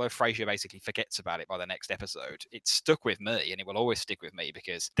about. And although Frasier basically forgets about it by the next episode, it's stuck with me, and it will always stick with me,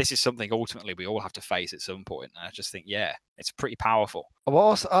 because this is something ultimately we all have to face at some point. And I just think, yeah, it's pretty powerful.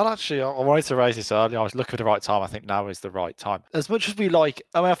 Well, I wanted to raise this earlier. I was looking for the right time. I think now is the right time. As much as we like,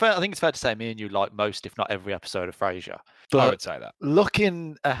 I think it's fair to say me and you like most, if not every episode of Frasier. But I would say that.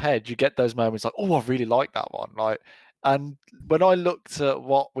 Looking ahead, you get those moments like, oh, I really like that one. And when I looked at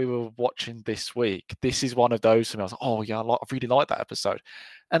what we were watching this week, this is one of those for me. I was like, oh yeah, I really like that episode.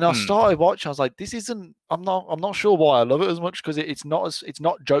 And I started watching. I was like, this isn't. I'm not sure why I love it as much, because it's not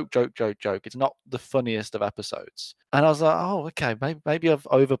joke. It's not the funniest of episodes. And I was like, oh, okay, maybe I've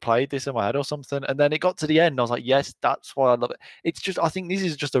overplayed this in my head or something. And then it got to the end. I was like, yes, that's why I love it. It's just, I think this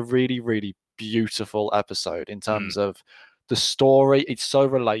is just a really, really beautiful episode in terms of the story. It's so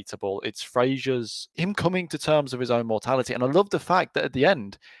relatable. It's Frasier's him coming to terms with his own mortality. And I love the fact that at the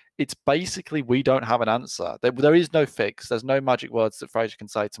end, it's basically we don't have an answer. There is no fix. There's no magic words that Frasier can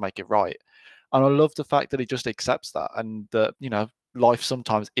say to make it right. And I love the fact that he just accepts that, and that life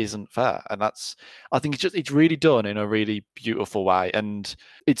sometimes isn't fair. And I think it's really done in a really beautiful way. And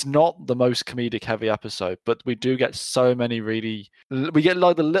it's not the most comedic heavy episode, but we do get so many we get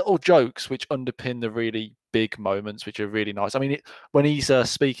like the little jokes which underpin the really big moments, which are really nice. I mean, when he's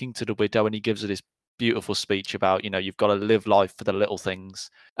speaking to the widow and he gives her this beautiful speech about you've got to live life for the little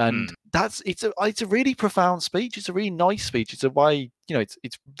things, and it's a really profound speech. It's a really nice speech. It's a way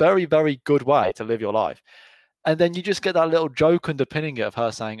it's very, very good way to live your life. And then you just get that little joke underpinning it of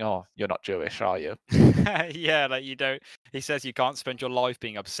her saying, oh, you're not Jewish, are you? Yeah, like you don't. He says you can't spend your life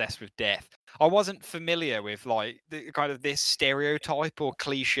being obsessed with death. I wasn't familiar with like the kind of this stereotype or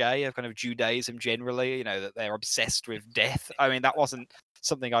cliche of kind of Judaism generally, that they're obsessed with death. I mean, that wasn't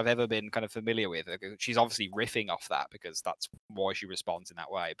something I've ever been kind of familiar with. She's obviously riffing off that because that's why she responds in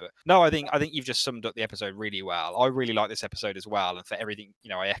that way. But no, I think you've just summed up the episode really well. I really like this episode as well, and for everything,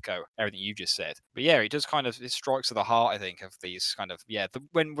 I echo everything you just said. But yeah, it does it strikes to the heart, I think, of these kind of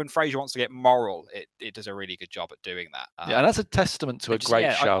when Frasier wants to get moral, it does a really good job at doing that. Yeah, and that's a testament to a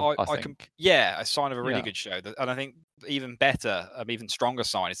great show. I think. A sign of a really good show. And I think even better, even stronger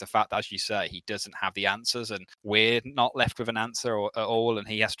sign is the fact that, as you say, he doesn't have the answers, and we're not left with an answer at all. And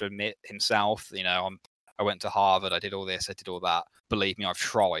he has to admit himself, I went to Harvard, I did all this, I did all that. Believe me, I've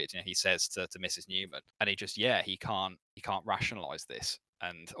tried. He says to Mrs. Newman, and he just, he can't rationalize this.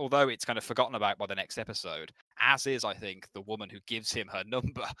 And although it's kind of forgotten about by the next episode, as is, I think, the woman who gives him her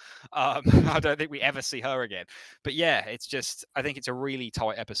number. I don't think we ever see her again. But yeah, it's just, I think it's a really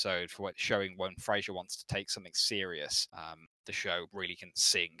tight episode for showing when Frasier wants to take something serious. The show really can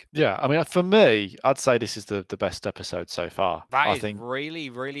sing. Yeah, I mean, for me, I'd say this is the best episode so far. I is think really,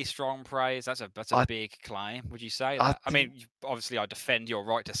 really strong praise. That's a big claim. Would you say that? I mean, obviously, I defend your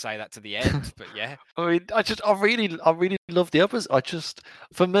right to say that to the end, but yeah. I mean, I really love the others.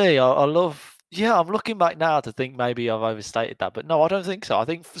 For me, I love. Yeah, I'm looking back now to think maybe I've overstated that, but no, I don't think so. I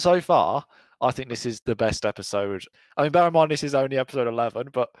think so far, I think this is the best episode. I mean, bear in mind this is only episode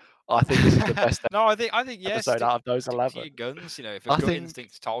 11, but I think this is the best. No, I think yes. Episode out of those 11. Your guns, if a gut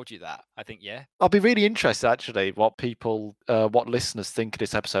instinct told you that, I think yeah. I'll be really interested actually what listeners think of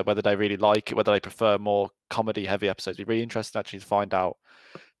this episode, whether they really like it, whether they prefer more comedy-heavy episodes. It'd be really interesting actually to find out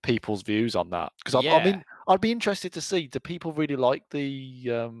people's views on that, because I mean, I'd be interested to see, do people really like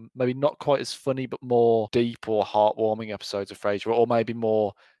the maybe not quite as funny but more deep or heartwarming episodes of Frasier, or maybe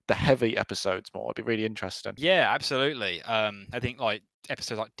more the heavy episodes more? It'd be really interesting. Yeah, absolutely. I think like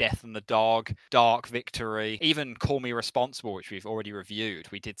episodes like Death and the Dog, Dark Victory, even Call Me Responsible, which we've already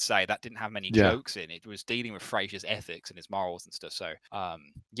reviewed, we did say that didn't have many jokes in. It was dealing with Frasier's ethics and his morals and stuff. So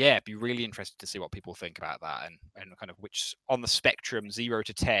yeah, it'd be really interested to see what people think about that, and kind of which on the spectrum 0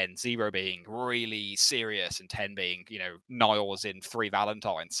 to 10, 0 being really serious and 10 being, Niles in 3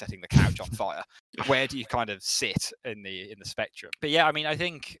 Valentines setting the couch on fire. Where do you kind of sit in the spectrum? But yeah, I mean, I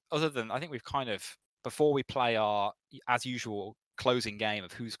think we've kind of, before we play our, as usual, closing game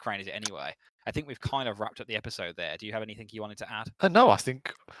of whose crane is it anyway, I think we've kind of wrapped up the episode there. Do you have anything you wanted to add? No, I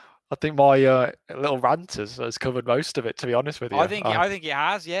think my little rant has covered most of it, to be honest with you. I think it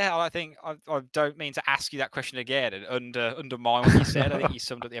has, yeah. I think I don't mean to ask you that question again and undermine what you said. I think you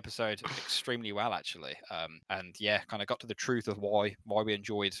summed up the episode extremely well, actually. And yeah, kind of got to the truth of why we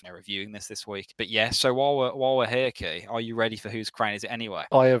enjoyed reviewing this week. But yeah, so while we're here, Key, are you ready for whose crane is it anyway?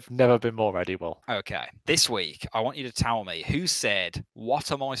 I have never been more ready, Will. Okay. This week, I want you to tell me who said,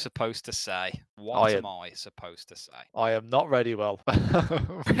 "What am I supposed to say? What am I supposed to say?" I am not ready, Will.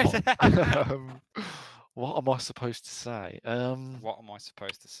 What am I supposed to say? What am I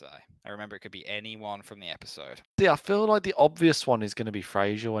supposed to say? I remember it could be anyone from the episode. Yeah, I feel like the obvious one is going to be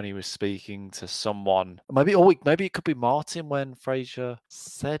Frasier when he was speaking to someone. Maybe it could be Martin when Frasier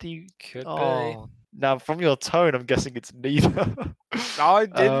said he could be. Now, from your tone, I'm guessing it's neither. I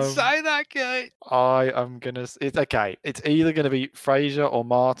didn't say that, Kate. I am gonna. It's okay. It's either gonna be Frasier or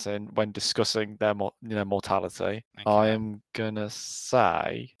Martin when discussing their mortality. Okay. I am gonna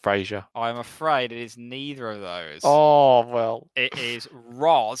say Frasier. I'm afraid it is neither of those. Oh well. It is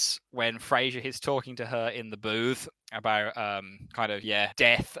Roz when Frasier is talking to her in the booth about kind of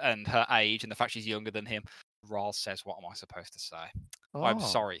death and her age and the fact she's younger than him. Roz says, "What am I supposed to say?" Oh. I'm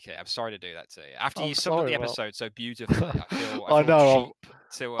sorry, Kit. I'm sorry to do that to you. After you summed up the episode so beautifully, I feel I know.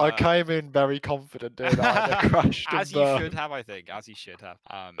 To, I came in very confident, didn't I? I crashed as you should have, I think. As you should have.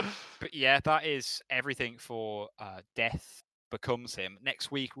 But yeah, that is everything for Death Becomes Him.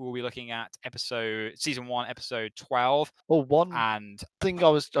 Next week we'll be looking at season 1, episode 12. Well, one thing I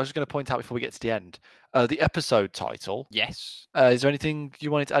was going to point out before we get to the end, the episode title. Yes. Is there anything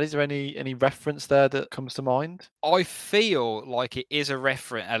you wanted to add? Is there any reference there that comes to mind? I feel like it is a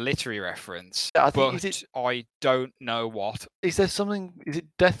literary reference, but I don't know what. Is there something? Is it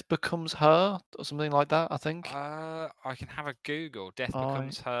Death Becomes Her or something like that? I think. I can have a Google. Death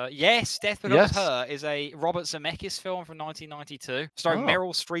Becomes Her. Yes, Death Becomes Her is a Robert Zemeckis film from 1992, starring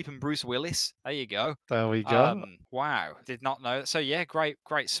Meryl Streep and Bruce Willis. There you go. There we go. Wow, did not know. So yeah, great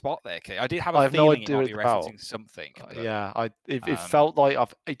spot there, Kate. I did have a feeling it might be referencing something. But, it felt like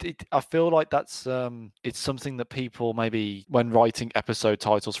I feel like that's it's something that people maybe when writing episode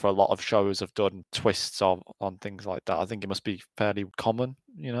titles for a lot of shows have done twists on things like that. I think it must be fairly common,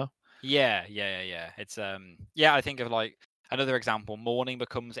 Yeah. It's I think of like another example, Morning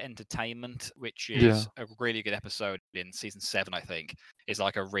Becomes Entertainment, which is a really good episode in season 7, I think, is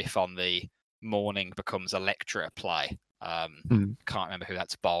like a riff on the Morning Becomes Electra play. Can't remember who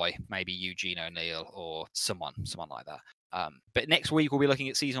that's by, maybe Eugene O'Neill or someone like that. But next week we'll be looking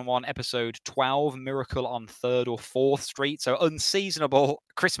at season 1, episode 12, Miracle on 3rd or 4th Street. So unseasonable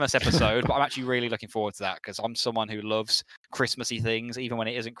Christmas episode, but I'm actually really looking forward to that because I'm someone who loves Christmassy things, even when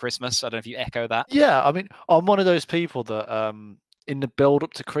it isn't Christmas. I don't know if you echo that. Yeah, I mean, I'm one of those people that in the build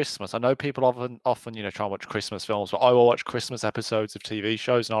up to Christmas, I know people often try and watch Christmas films, but I will watch Christmas episodes of TV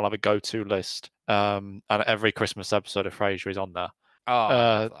shows and I'll have a go-to list. And every Christmas episode of Frasier is on there.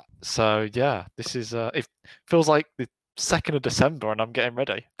 So yeah, this is it feels like the 2nd of December and I'm getting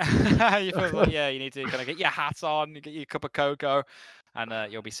ready. You feel like, you need to kind of get your hat on, get your cup of cocoa.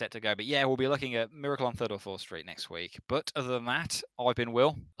 and you'll be set to go. But yeah, we'll be looking at Miracle on 3rd or 4th Street next week. But other than that, I've been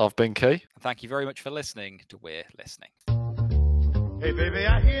Will. I've been Key. And thank you very much for listening to We're Listening. Hey, baby,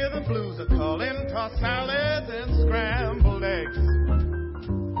 I hear the blues are calling, tossed salads and scrambled eggs.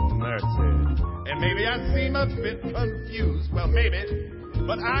 Mercy. And maybe I seem a bit confused. Well, maybe,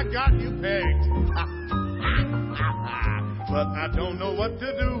 but I got you pegged. But I don't know what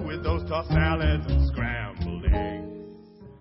to do with those tossed salads and scrambled eggs.